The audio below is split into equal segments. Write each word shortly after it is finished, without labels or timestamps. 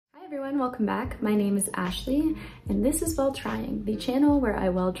Everyone, welcome back. My name is Ashley and this is Well Trying, the channel where I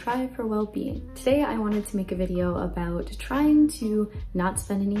well try for well-being. Today I wanted to make a video about trying to not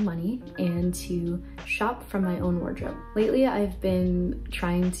spend any money and to shop from my own wardrobe. Lately I've been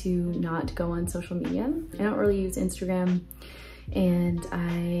trying to not go on social media. I don't really use Instagram and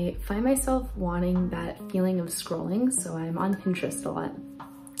I find myself wanting that feeling of scrolling, so I'm on Pinterest a lot.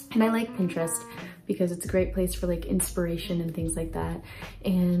 And I like Pinterest because it's a great place for like inspiration and things like that.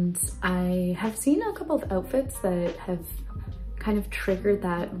 And I have seen a couple of outfits that have kind of triggered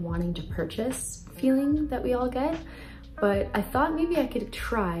that wanting to purchase feeling that we all get. But I thought maybe I could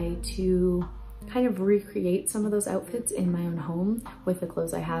try to kind of recreate some of those outfits in my own home with the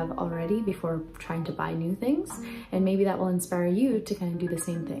clothes I have already before trying to buy new things. And maybe that will inspire you to kind of do the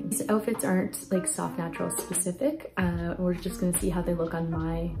same thing. These outfits aren't like soft natural specific. We're just gonna see how they look on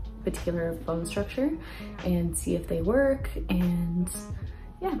my particular bone structure and see if they work. And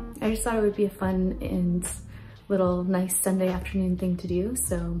yeah, I just thought it would be a fun and little nice Sunday afternoon thing to do.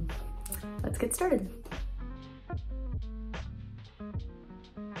 So let's get started.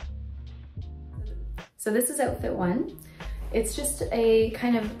 So this is outfit one. It's just a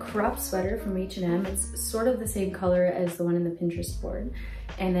kind of crop sweater from H&M. It's sort of the same color as the one in the Pinterest board.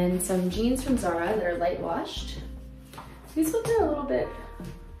 And then some jeans from Zara that are light washed. These ones are a little bit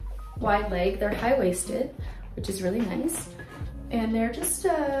wide leg. They're high-waisted, which is really nice. And they're just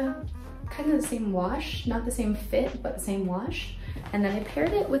kind of the same wash, not the same fit, but the same wash. And then I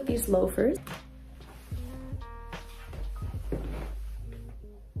paired it with these loafers.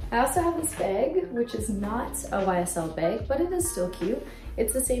 I also have this bag, which is not a YSL bag, but it is still cute.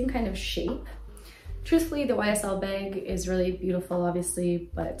 It's the same kind of shape. Truthfully, the YSL bag is really beautiful, obviously,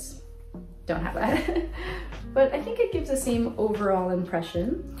 but don't have that. But I think it gives the same overall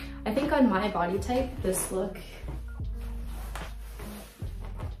impression. I think on my body type, this look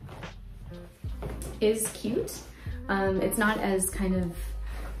is cute. It's not as kind of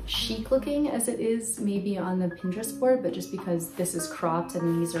chic looking as it is maybe on the Pinterest board, but just because this is cropped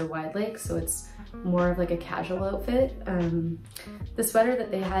and these are wide legs, so it's more of like a casual outfit. The sweater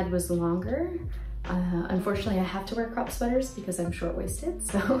that they had was longer. Unfortunately, I have to wear crop sweaters because I'm short-waisted,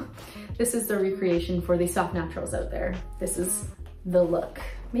 so this is the recreation for the soft naturals out there. This is the look.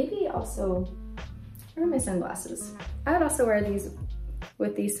 Maybe also, where are my sunglasses? I would also wear these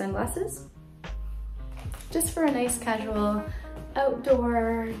with these sunglasses, just for a nice casual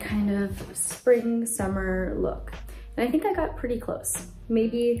outdoor kind of spring summer look. And I think I got pretty close.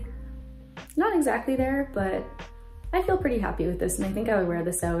 Maybe not exactly there, but I feel pretty happy with this and I think I would wear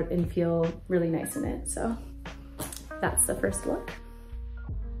this out and feel really nice in it. So that's the first look.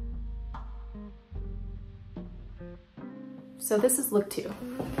 So this is look two.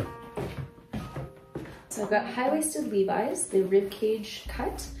 So I've got high-waisted Levi's, the ribcage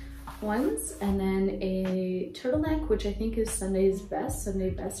cut ones, and then a turtleneck, which I think is Sunday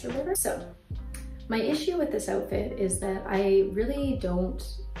best or whatever. So my issue with this outfit is that I really don't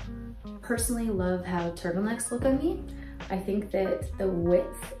personally love how turtlenecks look on me. I think that the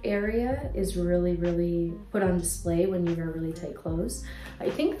width area is really put on display when you wear really tight clothes. I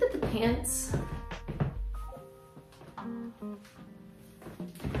think that the pants,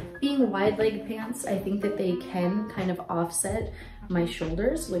 being wide leg pants, I think that they can kind of offset my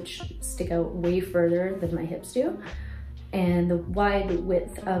shoulders, which stick out way further than my hips do. And the wide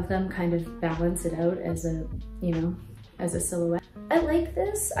width of them kind of balance it out as a, you know, as a silhouette. I like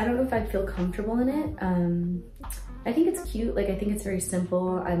this. I don't know if I'd feel comfortable in it. I think it's cute. Like, I think it's very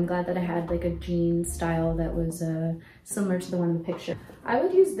simple. I'm glad that I had like a jean style that was similar to the one in the picture. I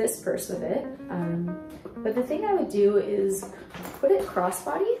would use this purse with it. But the thing I would do is put it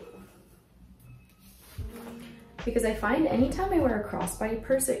crossbody, because I find anytime I wear a crossbody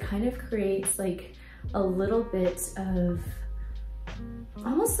purse, it kind of creates like a little bit of,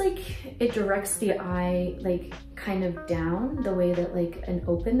 almost like it directs the eye like kind of down the way that like an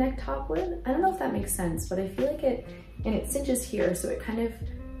open neck top would. I don't know if that makes sense, but I feel like it, and it cinches here, so it kind of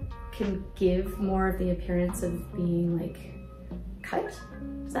can give more of the appearance of being like cut.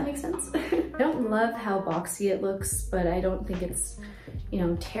 Does that make sense? I don't love how boxy it looks, but I don't think it's, you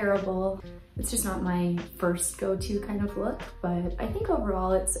know, terrible. It's just not my first go-to kind of look, but I think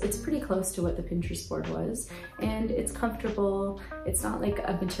overall it's pretty close to what the Pinterest board was, and it's comfortable. It's not like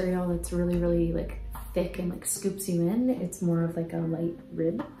a material that's really like thick and like scoops you in. It's more of like a light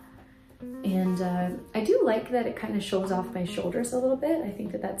rib. And I do like that it kind of shows off my shoulders a little bit. I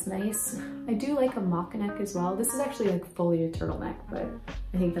think that that's nice. I do like a mock neck as well. This is actually like fully a turtleneck, but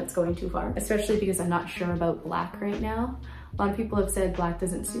I think that's going too far, especially because I'm not sure about black right now. A lot of people have said black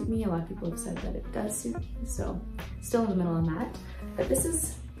doesn't suit me. A lot of people have said that it does suit me. So still in the middle on that. But this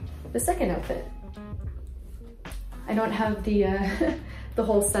is the second outfit. I don't have the the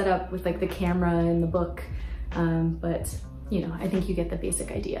whole setup with like the camera and the book, but you know, I think you get the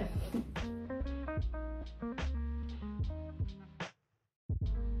basic idea.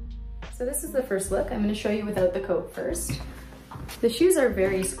 So this is the first look. I'm going to show you without the coat first. The shoes are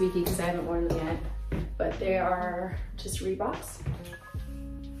very squeaky because I haven't worn them yet, but they are just Reeboks.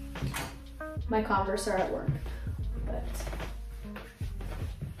 My Converse are at work, but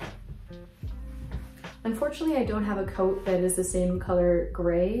unfortunately I don't have a coat that is the same color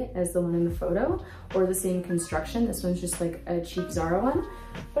gray as the one in the photo or the same construction. This one's just like a cheap Zara one,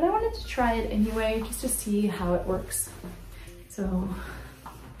 but I wanted to try it anyway just to see how it works. So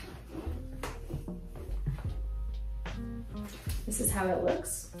this is how it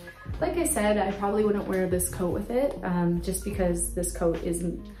looks. Like I said, I probably wouldn't wear this coat with it just because this coat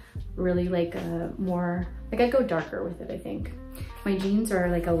isn't really like a more, like I'd go darker with it, I think. My jeans are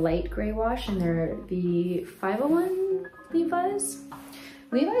like a light gray wash and they're the 501 Levi's.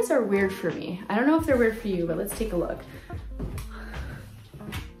 Levi's are weird for me. I don't know if they're weird for you, but let's take a look.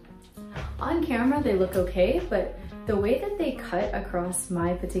 On camera, they look okay, but the way that they cut across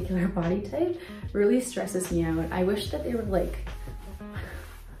my particular body type really stresses me out. I wish that they were like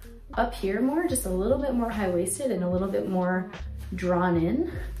up here more, just a little bit more high-waisted and a little bit more drawn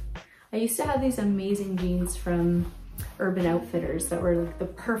in. I used to have these amazing jeans from Urban Outfitters that were like the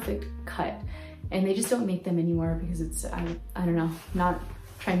perfect cut, and they just don't make them anymore because it's, I don't know, not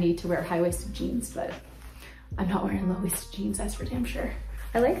trendy to wear high-waisted jeans, but I'm not wearing low-waisted jeans, that's for damn sure.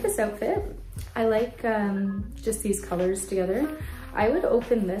 I like this outfit. I like just these colors together. I would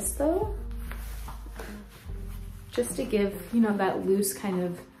open this though, just to give, you know, that loose kind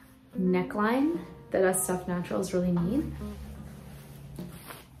of neckline that us Soft Naturals really need.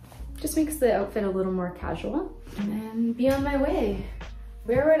 Just makes the outfit a little more casual. And then be on my way.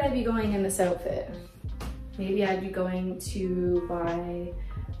 Where would I be going in this outfit? Maybe I'd be going to buy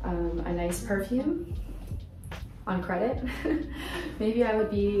a nice perfume on credit. Maybe I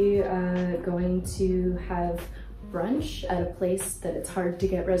would be going to have brunch at a place that it's hard to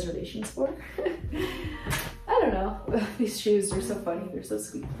get reservations for. I don't know. These shoes are so funny, they're so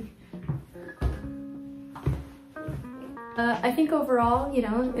squeaky. I think overall, you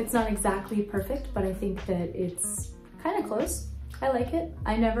know, it's not exactly perfect, but I think that it's kind of close. I like it.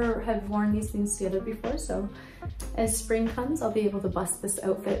 I never have worn these things together before, so as spring comes, I'll be able to bust this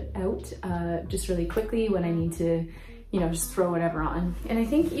outfit out just really quickly when I need to, you know, just throw whatever on. And I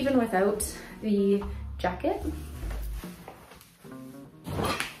think even without the jacket,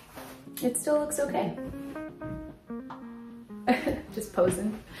 it still looks okay. Just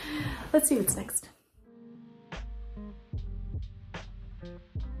posing. Let's see what's next.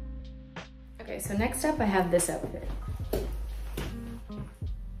 Okay, so next up I have this outfit.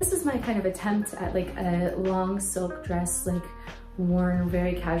 This is my kind of attempt at like a long silk dress, like worn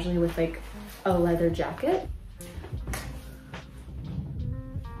very casually with like a leather jacket.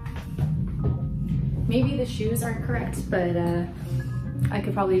 Maybe the shoes aren't correct, but I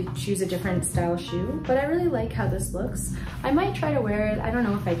could probably choose a different style shoe, but I really like how this looks. I might try to wear it. I don't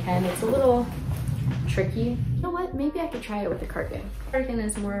know if I can. It's a little tricky. You know what? Maybe I could try it with a cardigan. Cardigan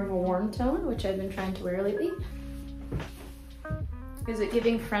is more of a warm tone, which I've been trying to wear lately. Is it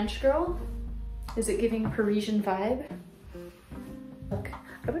giving French girl? Is it giving Parisian vibe? Look,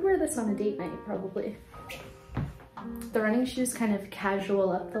 I would wear this on a date night probably. The running shoes kind of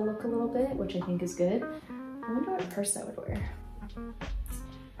casual up the look a little bit, which I think is good. I wonder what purse I would wear.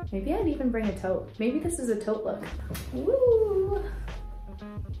 Maybe I'd even bring a tote. Maybe this is a tote look. Woo!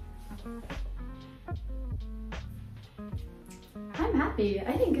 I'm happy.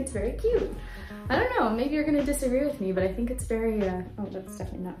 I think it's very cute. I don't know, maybe you're gonna disagree with me, but I think it's very, oh, that's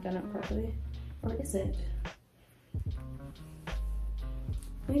definitely not done up properly. Or is it?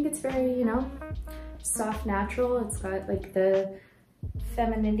 I think it's very, you know, soft natural. It's got like the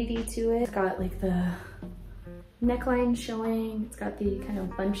femininity to it. It's got like the neckline showing. It's got the kind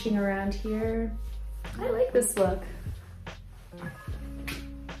of bunching around here. I like this look.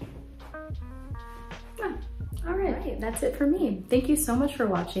 All right, that's it for me. Thank you so much for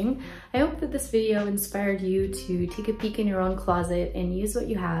watching. I hope that this video inspired you to take a peek in your own closet and use what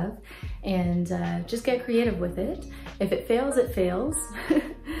you have and just get creative with it. If it fails, it fails.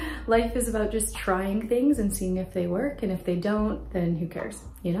 Life is about just trying things and seeing if they work, and if they don't, then who cares,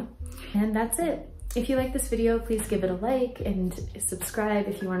 you know? And that's it. If you like this video, please give it a like and subscribe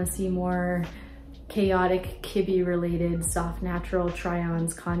if you want to see more chaotic, Kibbe related, soft natural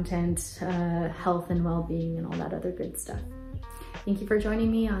try-ons content, health and well-being and all that other good stuff. Thank you for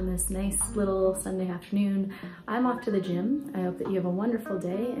joining me on this nice little Sunday afternoon. I'm off to the gym. I hope that you have a wonderful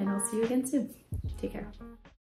day, and I'll see you again soon. Take care.